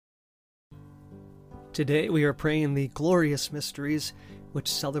Today we are praying the glorious mysteries which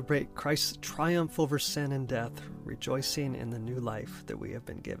celebrate Christ's triumph over sin and death, rejoicing in the new life that we have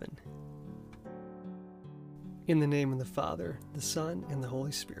been given. In the name of the Father, the Son, and the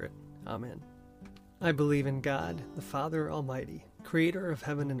Holy Spirit. Amen. I believe in God, the Father Almighty, creator of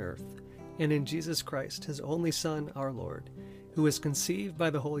heaven and earth, and in Jesus Christ, his only Son, our Lord, who was conceived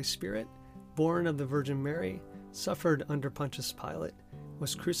by the Holy Spirit, born of the Virgin Mary, suffered under Pontius Pilate,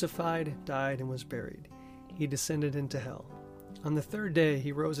 was crucified, died, and was buried. He descended into hell. On the third day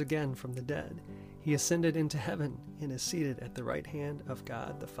he rose again from the dead. He ascended into heaven and is seated at the right hand of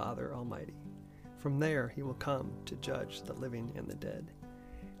God the Father Almighty. From there he will come to judge the living and the dead.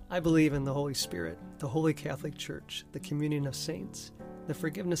 I believe in the Holy Spirit, the Holy Catholic Church, the communion of saints, the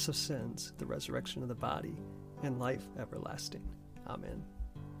forgiveness of sins, the resurrection of the body, and life everlasting. Amen.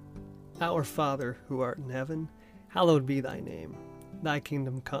 Our Father, who art in heaven, hallowed be thy name. Thy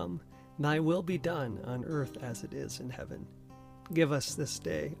kingdom come, thy will be done on earth as it is in heaven. Give us this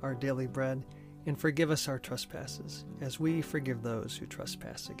day our daily bread, and forgive us our trespasses, as we forgive those who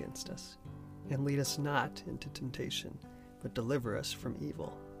trespass against us. And lead us not into temptation, but deliver us from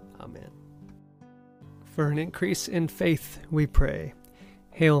evil. Amen. For an increase in faith, we pray.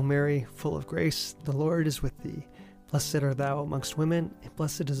 Hail Mary, full of grace, the Lord is with thee. Blessed art thou amongst women, and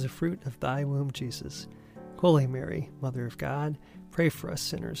blessed is the fruit of thy womb, Jesus. Holy Mary, Mother of God, pray for us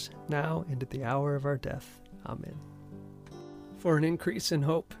sinners, now and at the hour of our death. Amen. For an increase in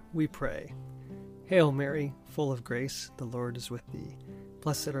hope, we pray. Hail Mary, full of grace, the Lord is with thee.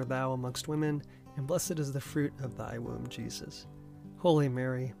 Blessed art thou amongst women, and blessed is the fruit of thy womb, Jesus. Holy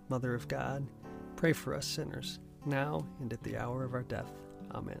Mary, Mother of God, pray for us sinners, now and at the hour of our death.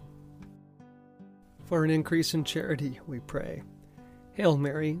 Amen. For an increase in charity, we pray. Hail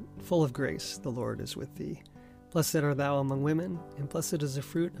Mary, full of grace, the Lord is with thee. Blessed art thou among women, and blessed is the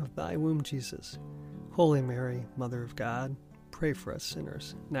fruit of thy womb, Jesus. Holy Mary, Mother of God, pray for us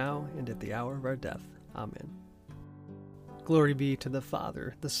sinners, now and at the hour of our death. Amen. Glory be to the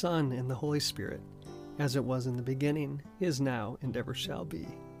Father, the Son, and the Holy Spirit, as it was in the beginning, is now, and ever shall be,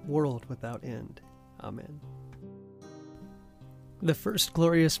 world without end. Amen. The first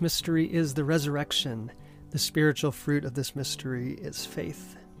glorious mystery is the resurrection. The spiritual fruit of this mystery is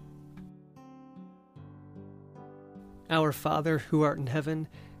faith. Our Father, who art in heaven,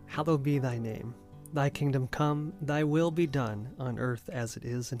 hallowed be thy name. Thy kingdom come, thy will be done, on earth as it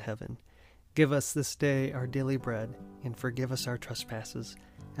is in heaven. Give us this day our daily bread, and forgive us our trespasses,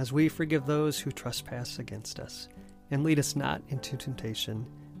 as we forgive those who trespass against us. And lead us not into temptation,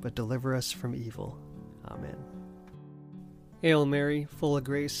 but deliver us from evil. Amen. Hail Mary, full of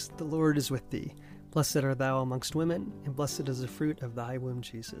grace, the Lord is with thee. Blessed art thou amongst women, and blessed is the fruit of thy womb,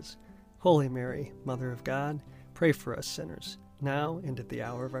 Jesus. Holy Mary, Mother of God, pray for us sinners, now and at the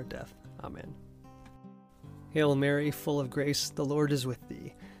hour of our death. Amen. Hail Mary, full of grace, the Lord is with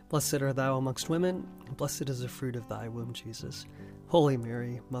thee. Blessed art thou amongst women, and blessed is the fruit of thy womb, Jesus. Holy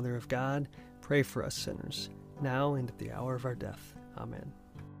Mary, Mother of God, pray for us sinners, now and at the hour of our death. Amen.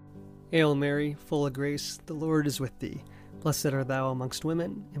 Hail Mary, full of grace, the Lord is with thee. Blessed art thou amongst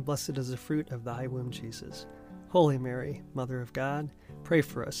women, and blessed is the fruit of thy womb, Jesus. Holy Mary, Mother of God, pray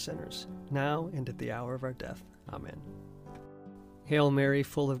for us sinners, now and at the hour of our death. Amen. Hail Mary,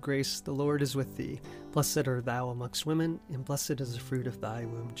 full of grace, the Lord is with thee. Blessed art thou amongst women, and blessed is the fruit of thy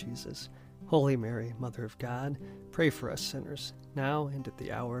womb, Jesus. Holy Mary, Mother of God, pray for us sinners, now and at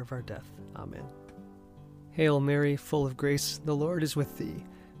the hour of our death. Amen. Hail Mary, full of grace, the Lord is with thee.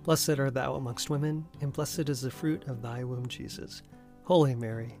 Blessed art thou amongst women, and blessed is the fruit of thy womb, Jesus. Holy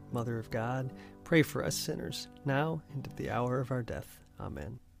Mary, Mother of God, pray for us sinners, now and at the hour of our death.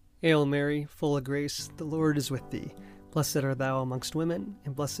 Amen. Hail Mary, full of grace, the Lord is with thee. Blessed art thou amongst women,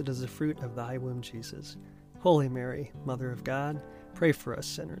 and blessed is the fruit of thy womb, Jesus. Holy Mary, Mother of God, pray for us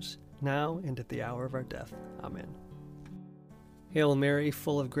sinners, now and at the hour of our death. Amen. Hail Mary,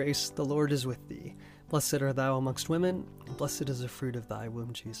 full of grace, the Lord is with thee. Blessed art thou amongst women, and blessed is the fruit of thy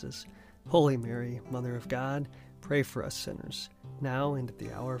womb, Jesus. Holy Mary, Mother of God, pray for us sinners, now and at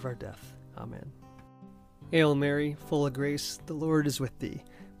the hour of our death. Amen. Hail Mary, full of grace, the Lord is with thee.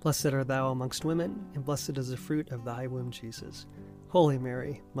 Blessed art thou amongst women, and blessed is the fruit of thy womb, Jesus. Holy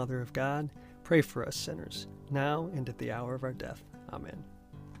Mary, Mother of God, pray for us sinners, now and at the hour of our death. Amen.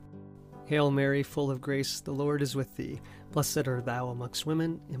 Hail Mary, full of grace, the Lord is with thee. Blessed art thou amongst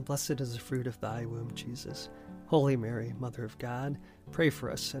women, and blessed is the fruit of thy womb, Jesus. Holy Mary, Mother of God, pray for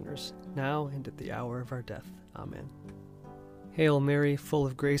us sinners, now and at the hour of our death. Amen. Hail Mary, full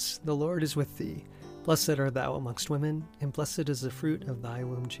of grace, the Lord is with thee. Blessed art thou amongst women, and blessed is the fruit of thy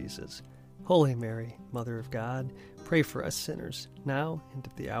womb, Jesus. Holy Mary, Mother of God, pray for us sinners, now and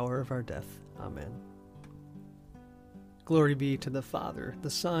at the hour of our death. Amen. Glory be to the Father, the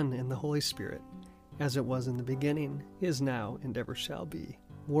Son, and the Holy Spirit, as it was in the beginning, is now, and ever shall be,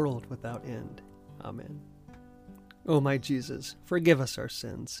 world without end. Amen. O my Jesus, forgive us our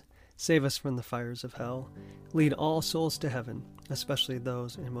sins, save us from the fires of hell, lead all souls to heaven, especially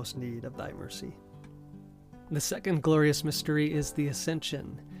those in most need of thy mercy. The second glorious mystery is the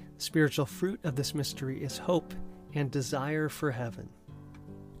Ascension. The spiritual fruit of this mystery is hope and desire for heaven.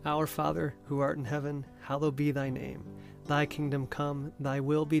 Our Father, who art in heaven, hallowed be thy name. Thy kingdom come, thy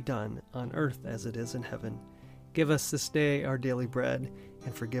will be done, on earth as it is in heaven. Give us this day our daily bread,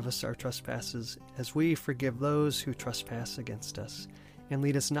 and forgive us our trespasses, as we forgive those who trespass against us. And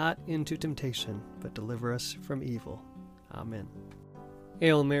lead us not into temptation, but deliver us from evil. Amen.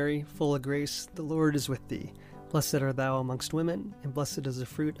 Hail Mary, full of grace, the Lord is with thee. Blessed art thou amongst women, and blessed is the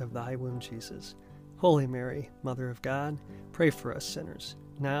fruit of thy womb, Jesus. Holy Mary, Mother of God, pray for us sinners,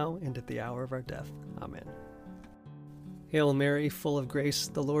 now and at the hour of our death. Amen. Hail Mary, full of grace,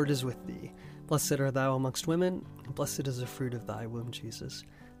 the Lord is with thee. Blessed art thou amongst women, and blessed is the fruit of thy womb, Jesus.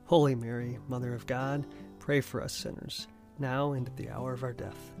 Holy Mary, Mother of God, pray for us sinners, now and at the hour of our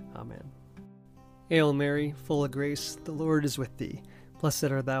death. Amen. Hail Mary, full of grace, the Lord is with thee. Blessed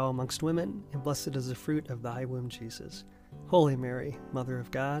art thou amongst women, and blessed is the fruit of thy womb, Jesus. Holy Mary, Mother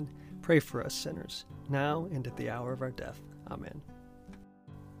of God, pray for us sinners, now and at the hour of our death. Amen.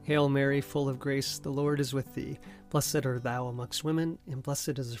 Hail Mary, full of grace, the Lord is with thee. Blessed art thou amongst women, and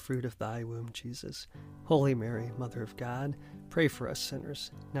blessed is the fruit of thy womb, Jesus. Holy Mary, Mother of God, pray for us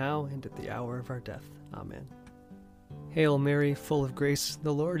sinners, now and at the hour of our death. Amen. Hail Mary, full of grace,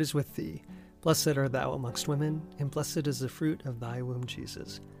 the Lord is with thee. Blessed art thou amongst women, and blessed is the fruit of thy womb,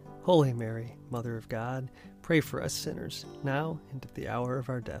 Jesus. Holy Mary, Mother of God, pray for us sinners, now and at the hour of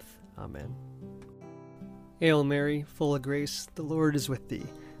our death. Amen. Hail Mary, full of grace, the Lord is with thee.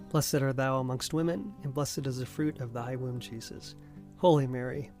 Blessed art thou amongst women, and blessed is the fruit of thy womb, Jesus. Holy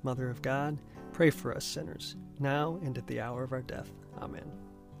Mary, Mother of God, pray for us sinners, now and at the hour of our death. Amen.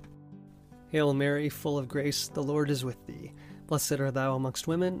 Hail Mary, full of grace, the Lord is with thee. Blessed art thou amongst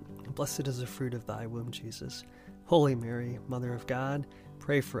women, and blessed is the fruit of thy womb, Jesus. Holy Mary, Mother of God,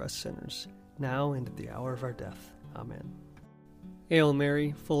 pray for us sinners, now and at the hour of our death. Amen. Hail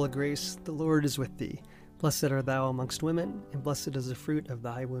Mary, full of grace, the Lord is with thee. Blessed art thou amongst women, and blessed is the fruit of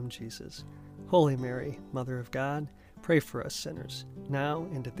thy womb, Jesus. Holy Mary, Mother of God, pray for us sinners, now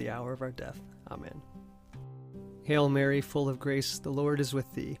and at the hour of our death. Amen. Hail Mary, full of grace, the Lord is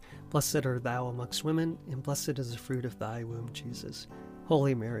with thee. Blessed art thou amongst women, and blessed is the fruit of thy womb, Jesus.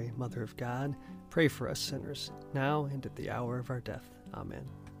 Holy Mary, Mother of God, pray for us sinners, now and at the hour of our death. Amen.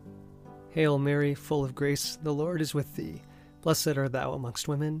 Hail Mary, full of grace, the Lord is with thee. Blessed art thou amongst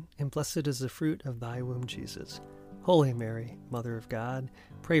women, and blessed is the fruit of thy womb, Jesus. Holy Mary, Mother of God,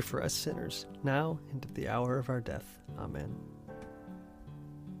 pray for us sinners, now and at the hour of our death. Amen.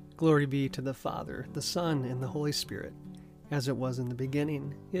 Glory be to the Father, the Son, and the Holy Spirit, as it was in the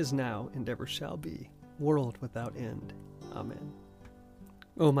beginning, is now, and ever shall be, world without end. Amen.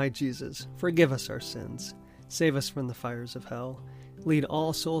 O my Jesus, forgive us our sins, save us from the fires of hell, lead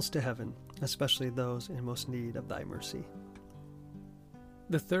all souls to heaven, especially those in most need of thy mercy.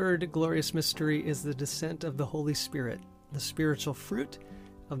 The third glorious mystery is the descent of the Holy Spirit. The spiritual fruit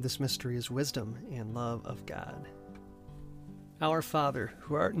of this mystery is wisdom and love of God. Our Father,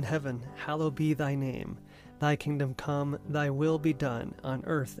 who art in heaven, hallowed be thy name. Thy kingdom come, thy will be done, on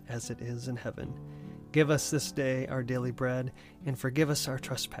earth as it is in heaven. Give us this day our daily bread, and forgive us our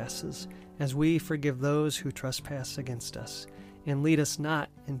trespasses, as we forgive those who trespass against us. And lead us not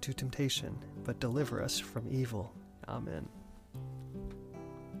into temptation, but deliver us from evil. Amen.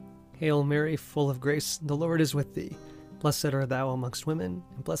 Hail Mary, full of grace, the Lord is with thee. Blessed art thou amongst women,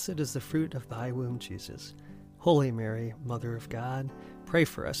 and blessed is the fruit of thy womb, Jesus. Holy Mary, Mother of God, pray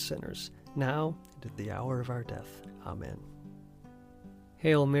for us sinners, now and at the hour of our death. Amen.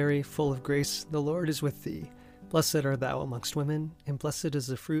 Hail Mary, full of grace, the Lord is with thee. Blessed art thou amongst women, and blessed is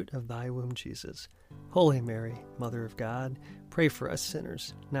the fruit of thy womb, Jesus. Holy Mary, Mother of God, pray for us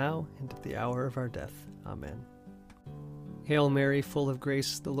sinners, now and at the hour of our death. Amen. Hail Mary, full of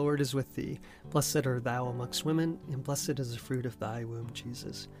grace, the Lord is with thee. Blessed art thou amongst women, and blessed is the fruit of thy womb,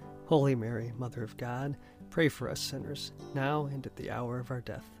 Jesus. Holy Mary, Mother of God, pray for us sinners, now and at the hour of our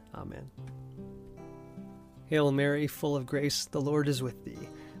death. Amen. Hail Mary, full of grace, the Lord is with thee.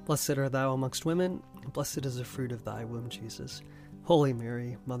 Blessed art thou amongst women, and blessed is the fruit of thy womb, Jesus. Holy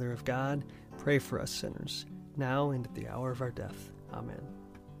Mary, Mother of God, pray for us sinners, now and at the hour of our death. Amen.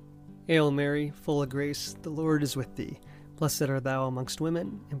 Hail Mary, full of grace, the Lord is with thee. Blessed art thou amongst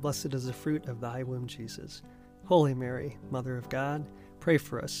women, and blessed is the fruit of thy womb, Jesus. Holy Mary, Mother of God, pray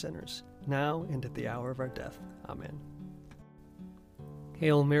for us sinners, now and at the hour of our death. Amen.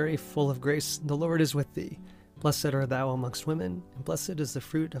 Hail Mary, full of grace, the Lord is with thee. Blessed art thou amongst women, and blessed is the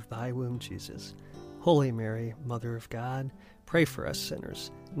fruit of thy womb, Jesus. Holy Mary, Mother of God, pray for us sinners,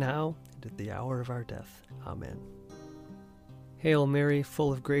 now and at the hour of our death. Amen. Hail Mary,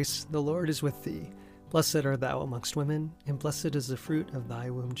 full of grace, the Lord is with thee. Blessed art thou amongst women, and blessed is the fruit of thy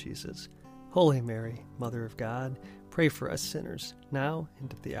womb, Jesus. Holy Mary, Mother of God, pray for us sinners, now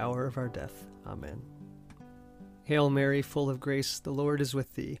and at the hour of our death. Amen. Hail Mary, full of grace, the Lord is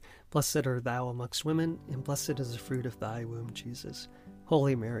with thee. Blessed art thou amongst women, and blessed is the fruit of thy womb, Jesus.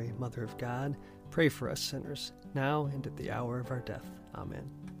 Holy Mary, Mother of God, pray for us sinners, now and at the hour of our death. Amen.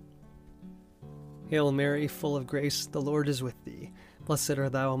 Hail Mary, full of grace, the Lord is with thee. Blessed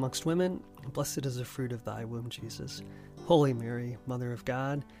art thou amongst women, and blessed is the fruit of thy womb, Jesus. Holy Mary, Mother of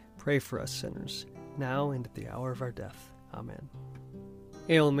God, pray for us sinners, now and at the hour of our death. Amen.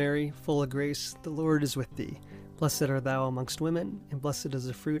 Hail Mary, full of grace, the Lord is with thee. Blessed art thou amongst women, and blessed is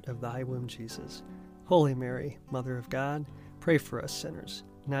the fruit of thy womb, Jesus. Holy Mary, Mother of God, pray for us sinners,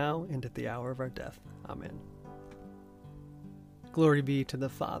 now and at the hour of our death. Amen. Glory be to the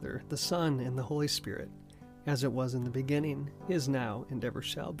Father, the Son, and the Holy Spirit, as it was in the beginning, is now, and ever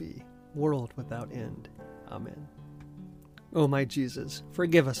shall be, world without end. Amen. O my Jesus,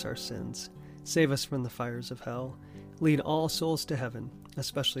 forgive us our sins, save us from the fires of hell, lead all souls to heaven,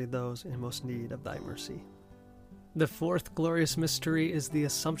 especially those in most need of thy mercy. The fourth glorious mystery is the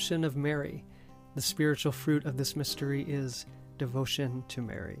Assumption of Mary. The spiritual fruit of this mystery is devotion to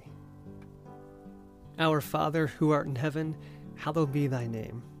Mary. Our Father, who art in heaven, hallowed be thy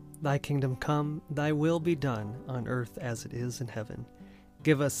name. Thy kingdom come, thy will be done, on earth as it is in heaven.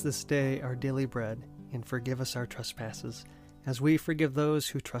 Give us this day our daily bread, and forgive us our trespasses, as we forgive those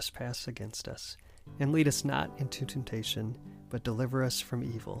who trespass against us. And lead us not into temptation, but deliver us from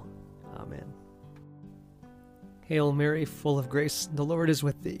evil. Amen. Hail Mary, full of grace, the Lord is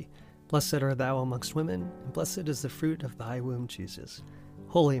with thee. Blessed art thou amongst women, and blessed is the fruit of thy womb, Jesus.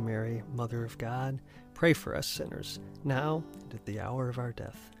 Holy Mary, Mother of God, pray for us sinners, now and at the hour of our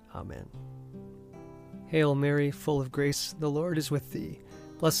death. Amen. Hail Mary, full of grace, the Lord is with thee.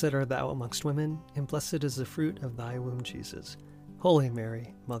 Blessed art thou amongst women, and blessed is the fruit of thy womb, Jesus. Holy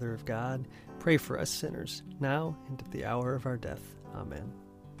Mary, Mother of God, pray for us sinners, now and at the hour of our death. Amen.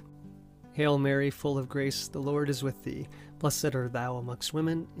 Hail Mary, full of grace, the Lord is with thee. Blessed art thou amongst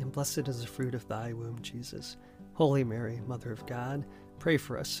women, and blessed is the fruit of thy womb, Jesus. Holy Mary, Mother of God, pray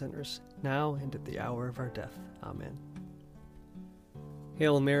for us sinners, now and at the hour of our death. Amen.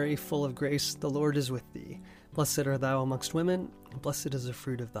 Hail Mary, full of grace, the Lord is with thee. Blessed art thou amongst women, and blessed is the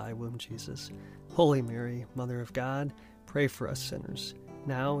fruit of thy womb, Jesus. Holy Mary, Mother of God, pray for us sinners,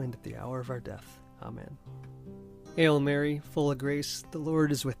 now and at the hour of our death. Amen. Hail Mary, full of grace, the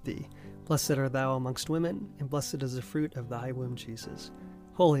Lord is with thee. Blessed art thou amongst women, and blessed is the fruit of thy womb, Jesus.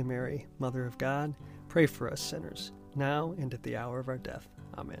 Holy Mary, Mother of God, pray for us sinners, now and at the hour of our death.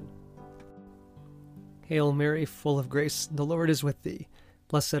 Amen. Hail Mary, full of grace, the Lord is with thee.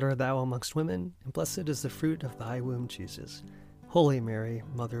 Blessed art thou amongst women, and blessed is the fruit of thy womb, Jesus. Holy Mary,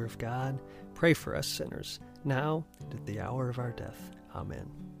 Mother of God, pray for us sinners, now and at the hour of our death. Amen.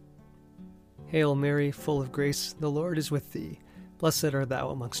 Hail Mary, full of grace, the Lord is with thee. Blessed art thou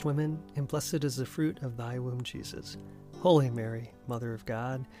amongst women, and blessed is the fruit of thy womb, Jesus. Holy Mary, Mother of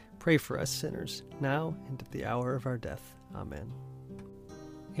God, pray for us sinners, now and at the hour of our death. Amen.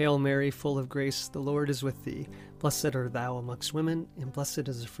 Hail Mary, full of grace, the Lord is with thee. Blessed art thou amongst women, and blessed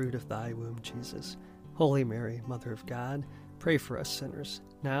is the fruit of thy womb, Jesus. Holy Mary, Mother of God, pray for us sinners,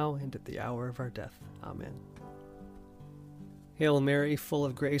 now and at the hour of our death. Amen. Hail Mary, full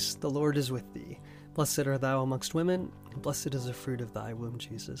of grace, the Lord is with thee. Blessed art thou amongst women, and blessed is the fruit of thy womb,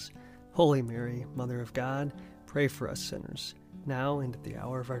 Jesus. Holy Mary, Mother of God, pray for us sinners, now and at the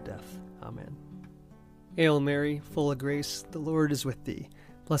hour of our death. Amen. Hail Mary, full of grace, the Lord is with thee.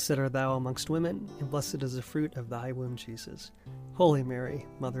 Blessed art thou amongst women, and blessed is the fruit of thy womb, Jesus. Holy Mary,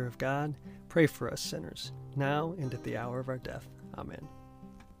 Mother of God, pray for us sinners, now and at the hour of our death. Amen.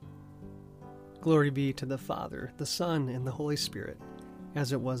 Glory be to the Father, the Son, and the Holy Spirit,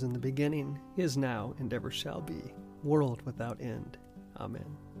 as it was in the beginning, is now, and ever shall be, world without end.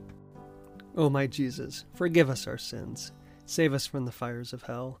 Amen. O my Jesus, forgive us our sins, save us from the fires of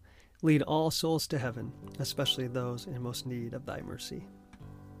hell, lead all souls to heaven, especially those in most need of thy mercy.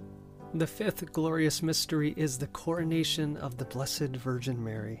 The fifth glorious mystery is the coronation of the Blessed Virgin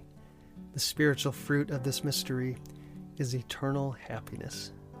Mary. The spiritual fruit of this mystery is eternal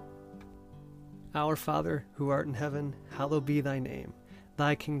happiness. Our Father, who art in heaven, hallowed be thy name.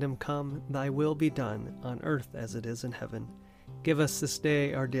 Thy kingdom come, thy will be done, on earth as it is in heaven. Give us this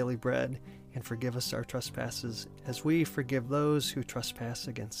day our daily bread, and forgive us our trespasses, as we forgive those who trespass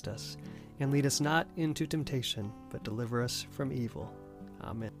against us. And lead us not into temptation, but deliver us from evil.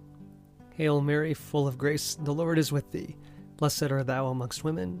 Amen. Hail Mary, full of grace, the Lord is with thee. Blessed art thou amongst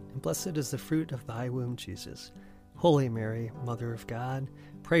women, and blessed is the fruit of thy womb, Jesus. Holy Mary, Mother of God,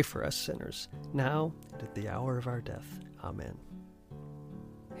 pray for us sinners, now and at the hour of our death. Amen.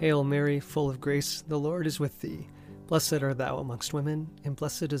 Hail Mary, full of grace, the Lord is with thee. Blessed art thou amongst women, and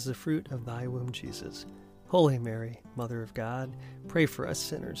blessed is the fruit of thy womb, Jesus. Holy Mary, Mother of God, pray for us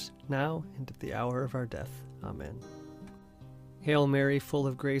sinners, now and at the hour of our death. Amen. Hail Mary, full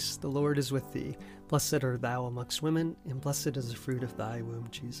of grace, the Lord is with thee. Blessed art thou amongst women, and blessed is the fruit of thy womb,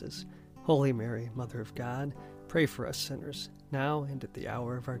 Jesus. Holy Mary, Mother of God, pray for us sinners, now and at the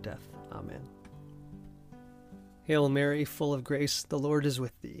hour of our death. Amen. Hail Mary, full of grace, the Lord is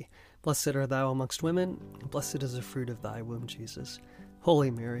with thee. Blessed art thou amongst women, and blessed is the fruit of thy womb, Jesus. Holy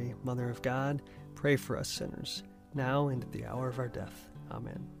Mary, Mother of God, pray for us sinners, now and at the hour of our death.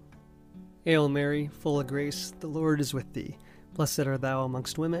 Amen. Hail Mary, full of grace, the Lord is with thee. Blessed art thou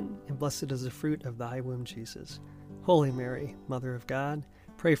amongst women, and blessed is the fruit of thy womb, Jesus. Holy Mary, Mother of God,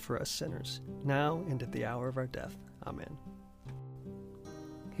 pray for us sinners, now and at the hour of our death. Amen.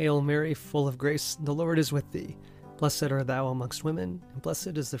 Hail Mary, full of grace, the Lord is with thee. Blessed art thou amongst women, and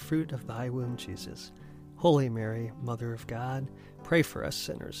blessed is the fruit of thy womb, Jesus. Holy Mary, Mother of God, pray for us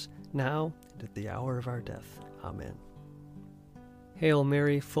sinners, now and at the hour of our death. Amen. Hail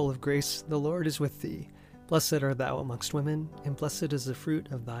Mary, full of grace, the Lord is with thee. Blessed art thou amongst women, and blessed is the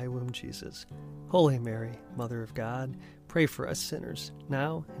fruit of thy womb, Jesus. Holy Mary, Mother of God, pray for us sinners,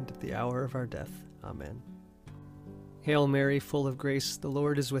 now and at the hour of our death. Amen. Hail Mary, full of grace, the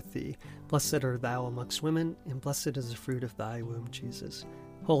Lord is with thee. Blessed art thou amongst women, and blessed is the fruit of thy womb, Jesus.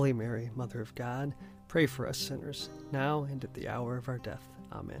 Holy Mary, Mother of God, pray for us sinners, now and at the hour of our death.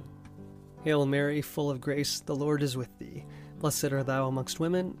 Amen. Hail Mary, full of grace, the Lord is with thee. Blessed art thou amongst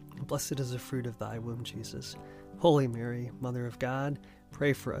women, and blessed is the fruit of thy womb, Jesus. Holy Mary, Mother of God,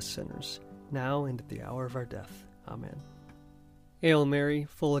 pray for us sinners, now and at the hour of our death. Amen. Hail Mary,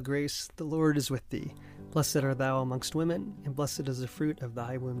 full of grace, the Lord is with thee. Blessed art thou amongst women, and blessed is the fruit of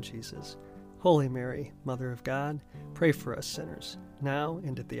thy womb, Jesus. Holy Mary, Mother of God, pray for us sinners, now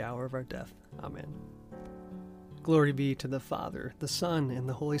and at the hour of our death. Amen. Glory be to the Father, the Son, and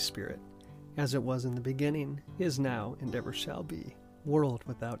the Holy Spirit, as it was in the beginning, is now, and ever shall be, world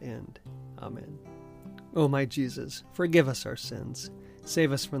without end. Amen. O my Jesus, forgive us our sins,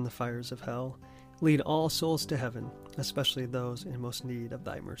 save us from the fires of hell, lead all souls to heaven, especially those in most need of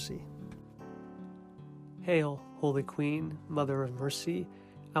thy mercy. Hail, Holy Queen, Mother of Mercy,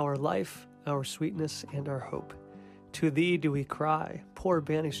 our life, our sweetness, and our hope. To thee do we cry, poor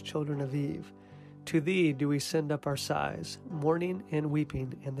banished children of Eve. To thee do we send up our sighs, mourning and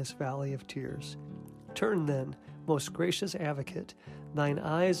weeping in this valley of tears. Turn then, most gracious Advocate, thine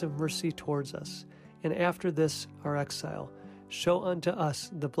eyes of mercy towards us, and after this our exile, show unto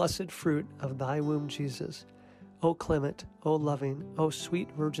us the blessed fruit of thy womb, Jesus. O clement, O loving, O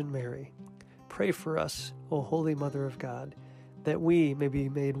sweet Virgin Mary, pray for us, O Holy Mother of God, that we may be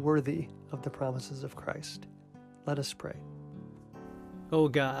made worthy of the promises of Christ. Let us pray. O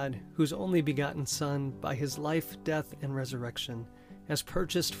God, whose only begotten Son, by his life, death, and resurrection, has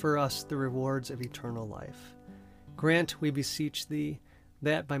purchased for us the rewards of eternal life, grant, we beseech thee,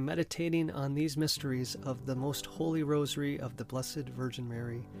 that by meditating on these mysteries of the most holy Rosary of the Blessed Virgin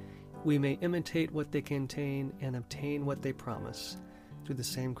Mary, we may imitate what they contain and obtain what they promise, through the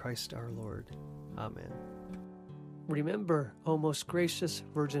same Christ our Lord. Amen. Remember, O most gracious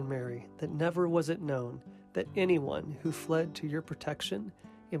Virgin Mary, that never was it known that anyone who fled to your protection,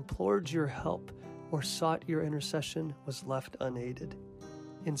 implored your help, or sought your intercession was left unaided.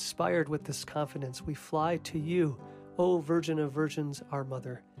 Inspired with this confidence, we fly to you, O Virgin of Virgins, our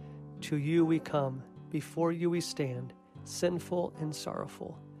Mother. To you we come, before you we stand, sinful and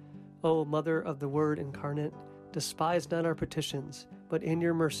sorrowful. O Mother of the Word incarnate, despise not our petitions, but in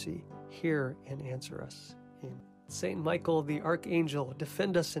your mercy hear and answer us. Amen. Saint Michael the Archangel,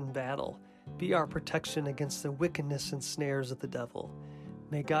 defend us in battle. Be our protection against the wickedness and snares of the devil.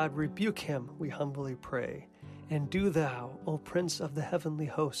 May God rebuke him, we humbly pray. And do thou, O Prince of the heavenly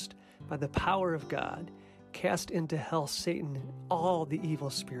host, by the power of God, cast into hell Satan and all the evil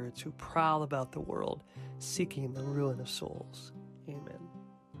spirits who prowl about the world, seeking the ruin of souls. Amen.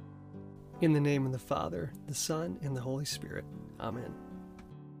 In the name of the Father, the Son, and the Holy Spirit. Amen.